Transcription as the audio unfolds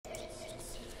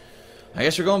I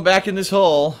guess we're going back in this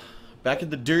hole. Back in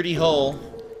the dirty hole.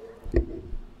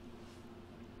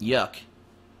 Yuck.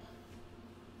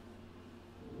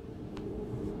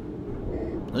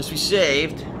 At least we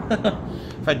saved.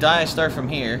 If I die, I start from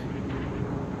here.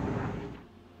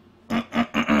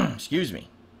 Excuse me.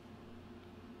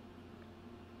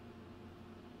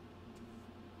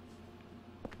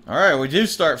 Alright, we do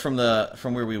start from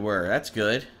where we were. That's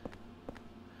good.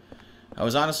 I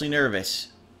was honestly nervous.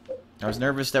 I was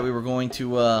nervous that we were going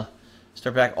to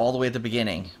start back all the way at the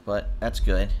beginning, but that's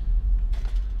good.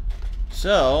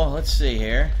 So, let's see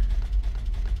here.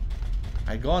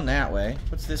 I'd gone that way.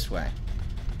 What's this way?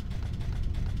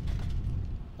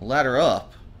 A ladder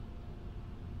up.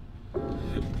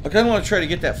 I kind of want to try to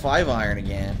get that 5 iron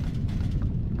again.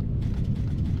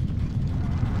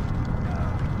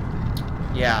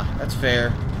 Yeah, that's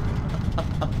fair.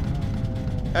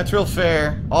 That's real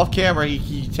fair. Off camera,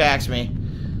 he attacks me.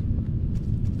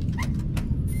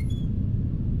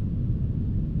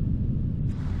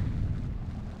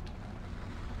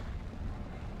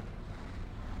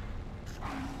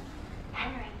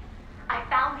 Henry, I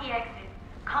found the exit.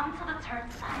 Come to the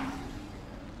turnstile.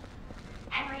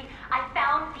 Henry, I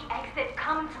found the exit.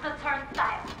 Come to the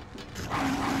turnstile.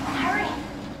 Hurry!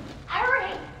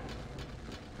 Hurry!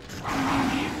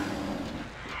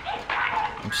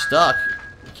 I'm stuck.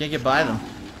 I can't get by them.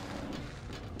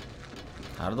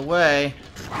 Out of the way.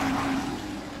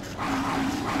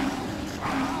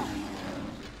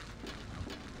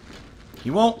 He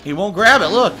won't grab it,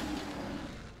 look.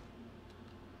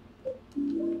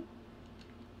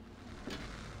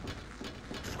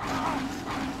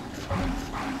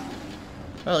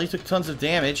 Well, he took tons of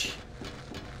damage.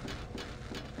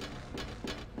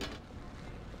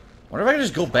 Wonder if I can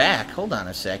just go back. Hold on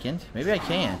a second. Maybe I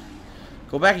can.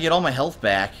 Go back and get all my health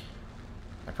back.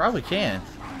 I probably can.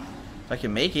 If I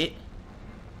can make it.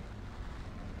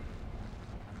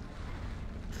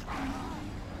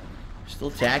 Still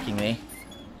attacking me.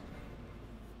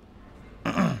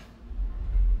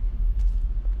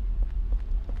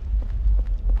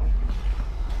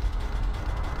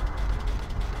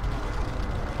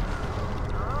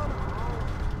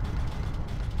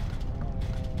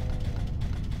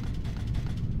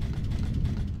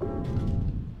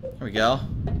 There we go.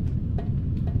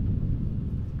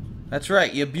 That's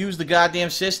right, you abuse the goddamn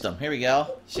system. Here we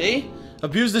go. See?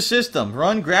 Abuse the system.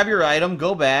 Run, grab your item,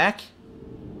 go back.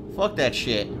 Fuck that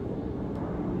shit.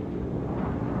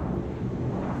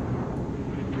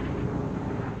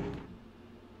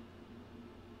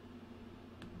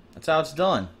 That's how it's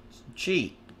done.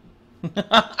 Cheat.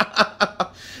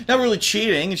 Not really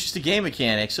cheating, it's just a game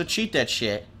mechanic, so cheat that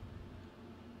shit.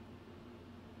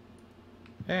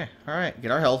 Okay, alright,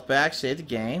 get our health back, save the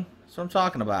game. That's what I'm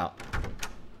talking about.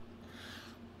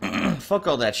 Fuck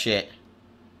all that shit.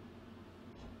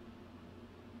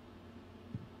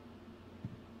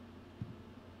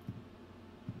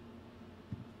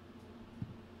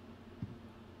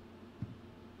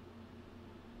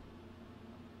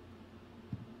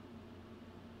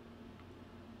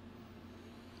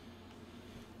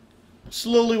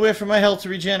 Slowly wait for my health to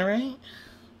regenerate.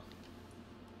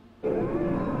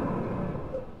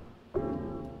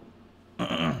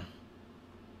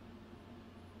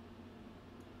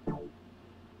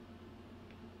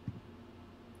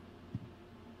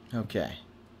 Okay.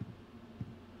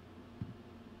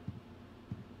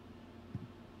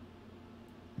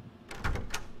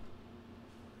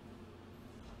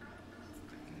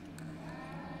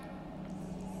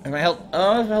 Am I health?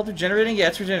 Oh, health regenerating? Yeah,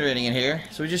 it's regenerating in here.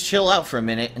 So we just chill out for a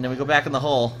minute, and then we go back in the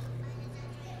hole.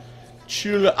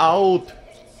 Chill out.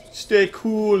 Stay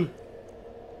cool.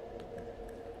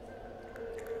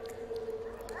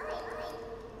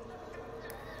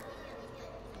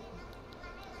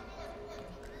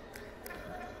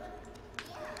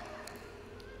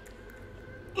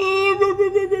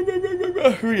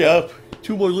 Hurry up.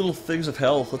 2 more little things of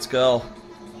health. Let's go.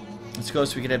 Let's go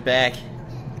so we can head back.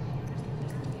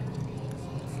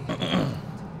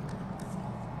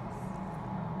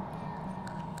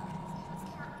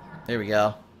 There we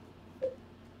go.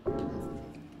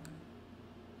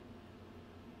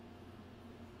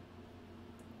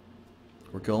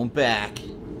 We're going back.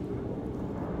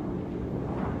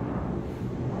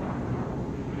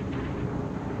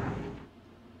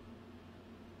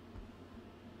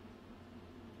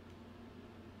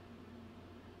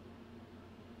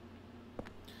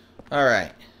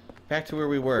 Alright, back to where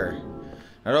we were.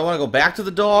 Now, do I want to go back to the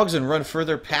dogs and run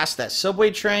further past that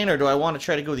subway train, or do I want to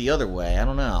try to go the other way? I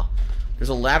don't know. There's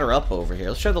a ladder up over here.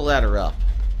 Let's try the ladder up.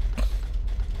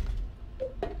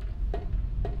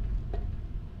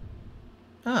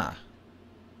 Ah.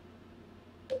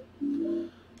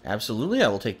 Absolutely, I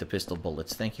will take the pistol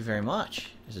bullets. Thank you very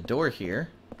much. There's a door here.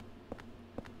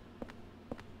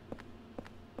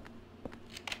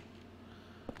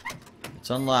 It's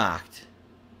unlocked.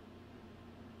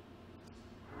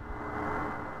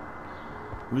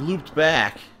 We looped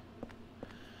back.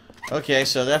 Okay,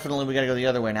 so definitely we gotta go the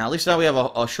other way now. At least now we have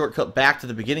a shortcut back to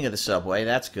the beginning of the subway.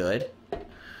 That's good.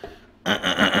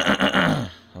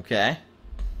 Okay.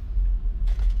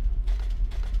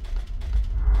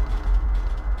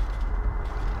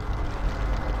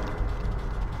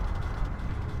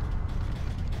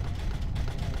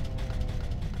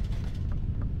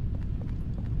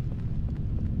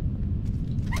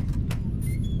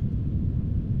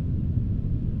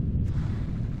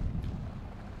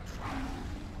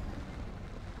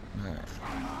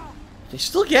 They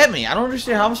still get me. I don't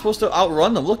understand how I'm supposed to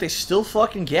outrun them. Look, they still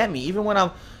fucking get me. Even when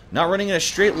I'm not running in a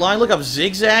straight line. Look, I'm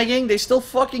zigzagging. They still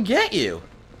fucking get you.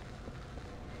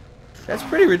 That's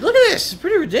pretty... Look at this. It's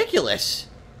pretty ridiculous.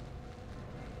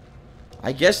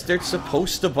 I guess they're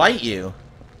supposed to bite you.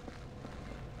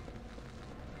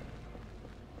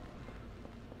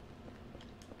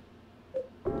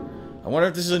 I wonder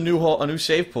if this is a new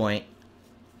save point.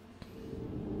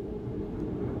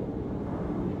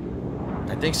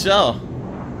 I think so.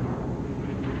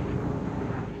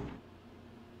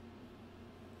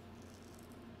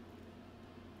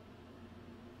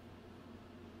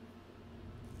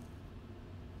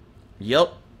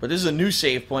 Yep. But this is a new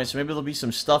save point, so maybe there'll be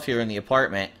some stuff here in the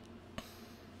apartment.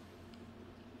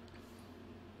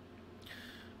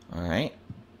 Alright.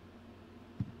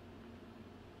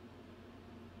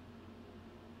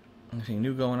 Anything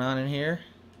new going on in here?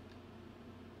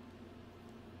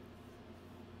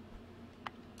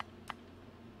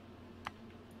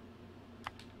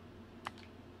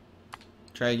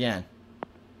 Try again.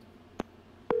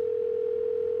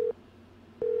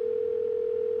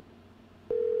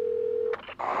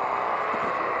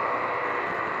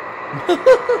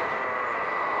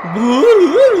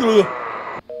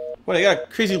 What, I got a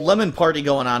crazy lemon party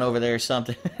going on over there or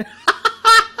something.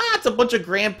 It's a bunch of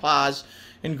grandpas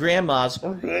and grandmas.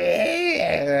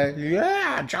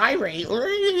 Yeah, gyrate.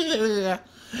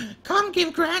 Come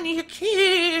give Granny a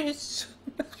kiss.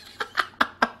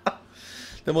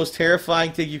 The most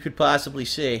terrifying thing you could possibly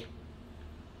see.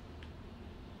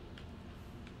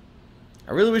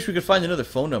 I really wish we could find another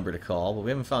phone number to call, but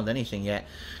we haven't found anything yet.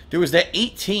 There was that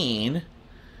 18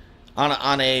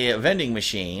 on a vending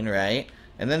machine, right?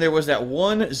 And then there was that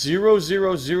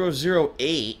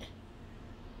 100008.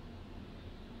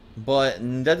 But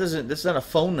that doesn't... That's not a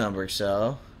phone number,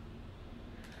 so...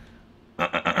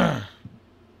 Let's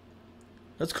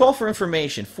call for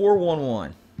information.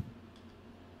 411.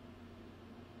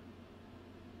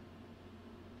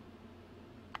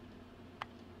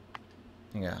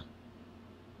 Yeah.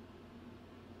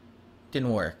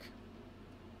 Didn't work.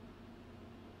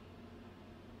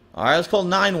 Alright, let's call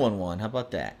 911. How about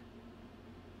that?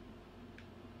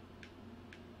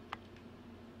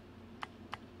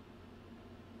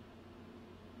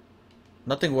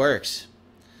 Nothing works.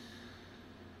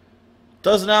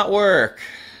 Does not work.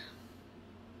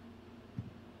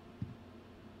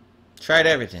 Tried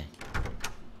everything.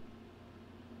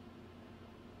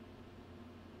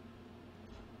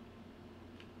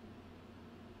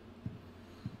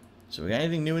 So we got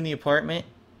anything new in the apartment?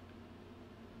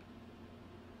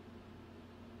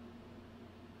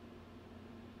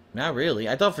 Not really.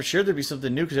 I thought for sure there'd be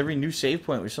something new because every new save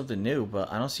point was something new,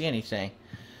 but I don't see anything.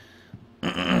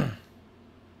 I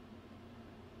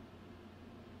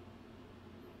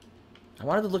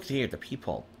wanted to look here at the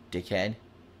peephole, dickhead.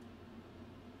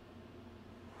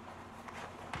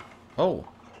 Oh.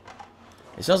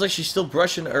 It sounds like she's still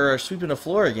brushing or sweeping the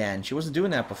floor again. She wasn't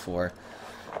doing that before.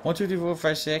 1, 2, 3, 4,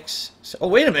 5, 6. Oh,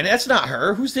 wait a minute. That's not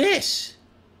her. Who's this?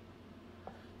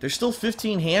 There's still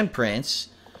 15 handprints.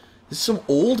 This is some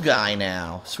old guy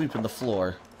now sweeping the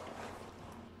floor.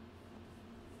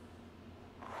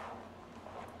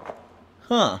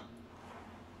 Huh.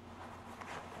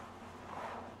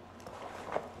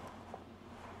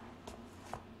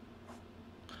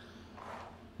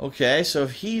 Okay, so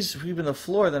if he's sweeping the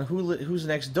floor, then who's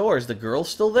next door? Is the girl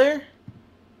still there?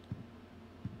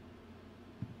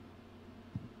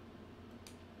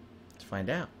 Let's find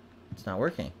out. It's not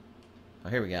working. Oh,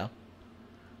 here we go.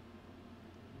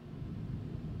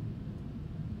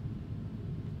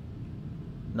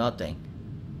 Nothing.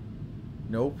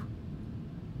 Nope.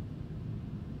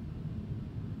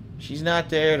 She's not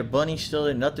there. The bunny's still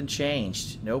there. Nothing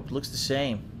changed. Nope, looks the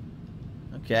same.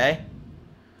 Okay.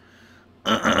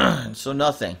 So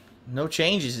nothing. No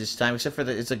changes this time, except for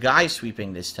it's a guy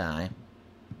sweeping this time.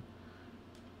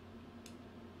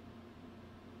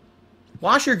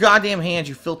 Wash your goddamn hands,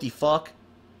 you filthy fuck.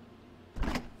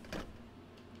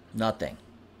 Nothing.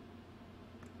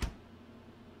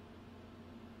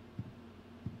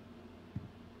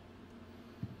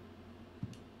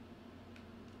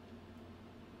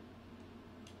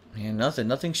 Man, nothing.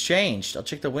 Nothing's changed. I'll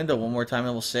check the window one more time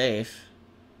and we'll save.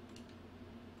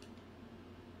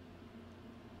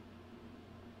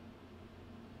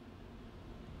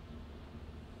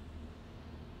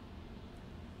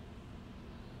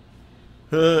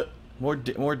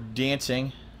 More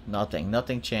dancing. Nothing.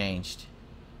 Nothing changed.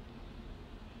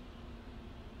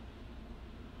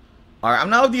 Alright, I'm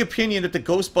now of the opinion that the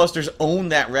Ghostbusters own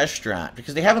that restaurant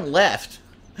because they haven't left.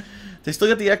 They still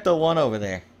got the Ecto-1 over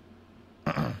there.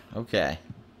 Okay.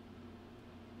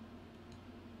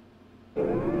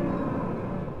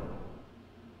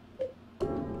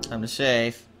 Time to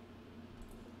save.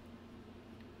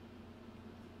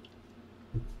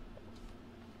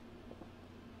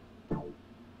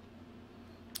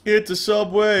 It's a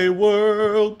subway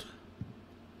world.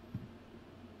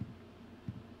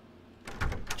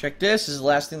 Check this. This is the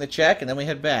last thing to check, and then we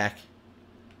head back.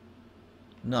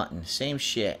 Nothing. Same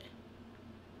shit.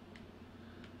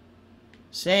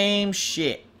 Same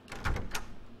shit.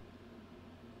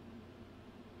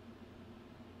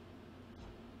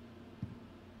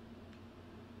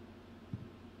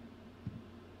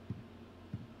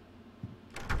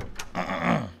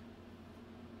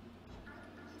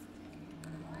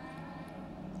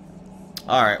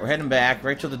 Alright, we're heading back.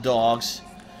 Right to the dogs.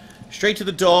 Straight to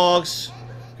the dogs.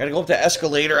 Gotta go up the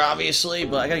escalator, obviously,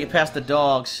 but I gotta get past the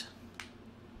dogs.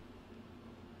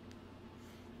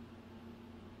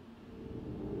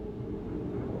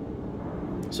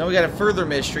 So we got a further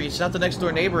mystery. It's not the next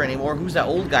door neighbor anymore. Who's that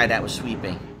old guy that was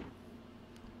sweeping?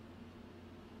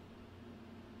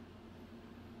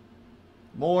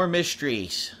 More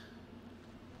mysteries.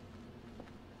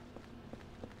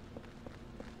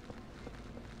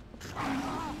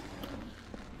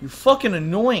 You fucking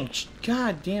annoying.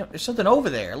 God damn. There's something over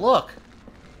there. Look.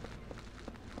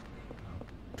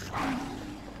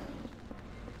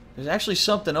 There's actually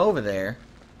something over there.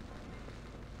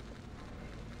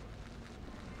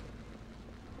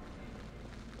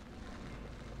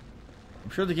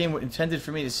 I'm sure the game intended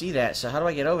for me to see that, so how do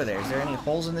I get over there? Is there any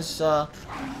holes in this,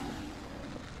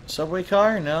 subway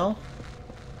car? No?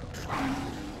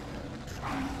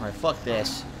 Alright, fuck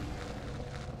this.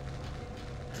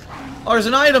 Oh, there's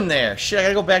an item there! Shit, I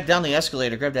gotta go back down the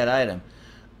escalator, grab that item.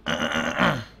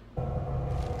 A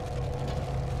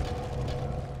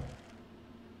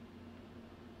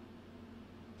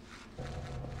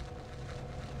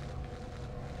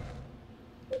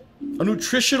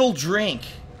nutritional drink.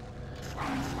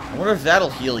 I wonder if that'll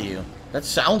heal you. That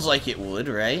sounds like it would,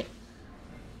 right?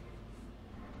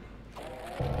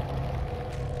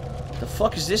 The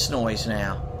fuck is this noise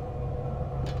now?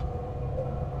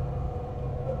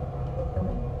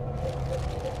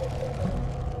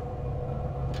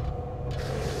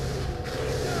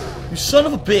 You son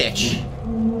of a bitch!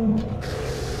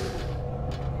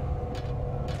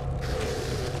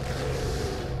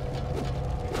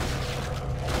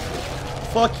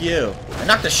 Fuck you. I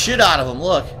knocked the shit out of him,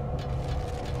 look.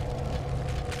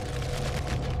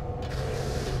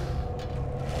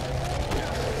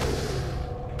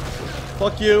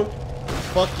 Fuck you.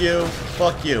 Fuck you.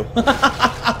 Fuck you.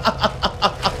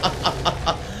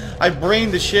 I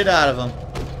brained the shit out of him.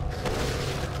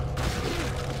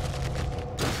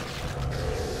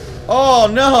 Oh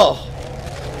no!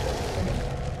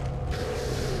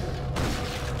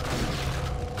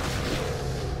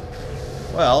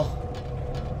 Well,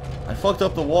 I fucked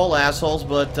up the wall, assholes,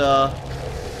 but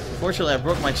unfortunately I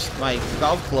broke my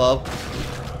golf club.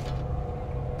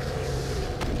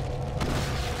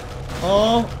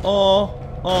 Oh.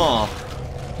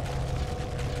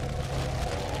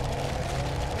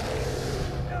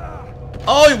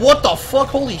 Oh, what the fuck?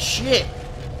 Holy shit!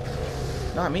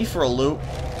 Not me for a loop.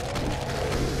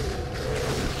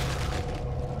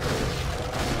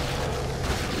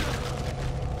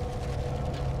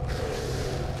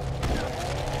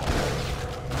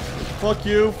 Fuck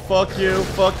you, fuck you,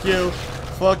 fuck you,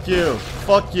 fuck you,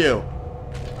 fuck you.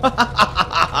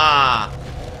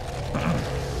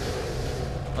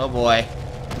 Oh boy.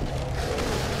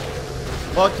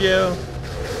 Fuck you.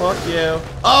 Fuck you.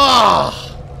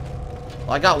 Oh!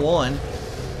 Well, I got one.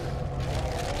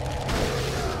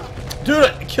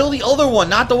 Dude, kill the other one,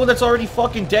 not the one that's already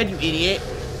fucking dead, you idiot.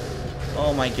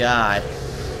 Oh my god.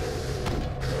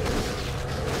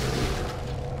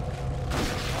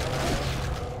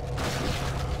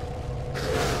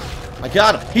 I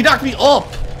got him. He knocked me up.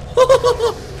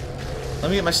 Let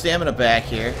me get my stamina back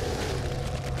here.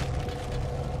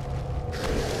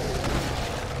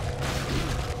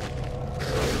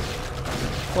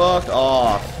 Fuck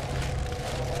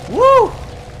off. Woo!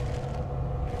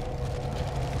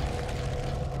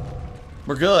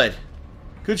 We're good.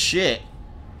 Good shit.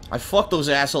 I fucked those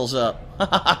assholes up.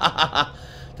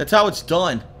 That's how it's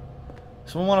done.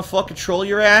 Someone want to fucking troll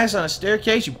your ass on a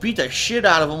staircase? You beat the shit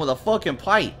out of them with a fucking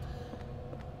pipe.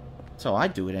 That's how I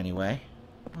do it anyway.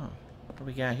 Oh, what do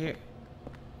we got here?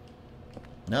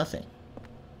 Nothing.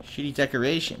 Shitty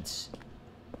decorations.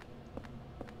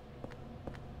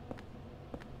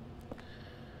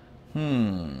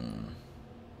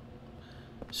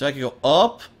 So I can go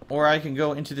up, or I can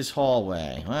go into this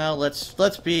hallway. Well, let's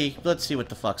see what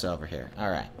the fuck's over here. All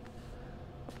right.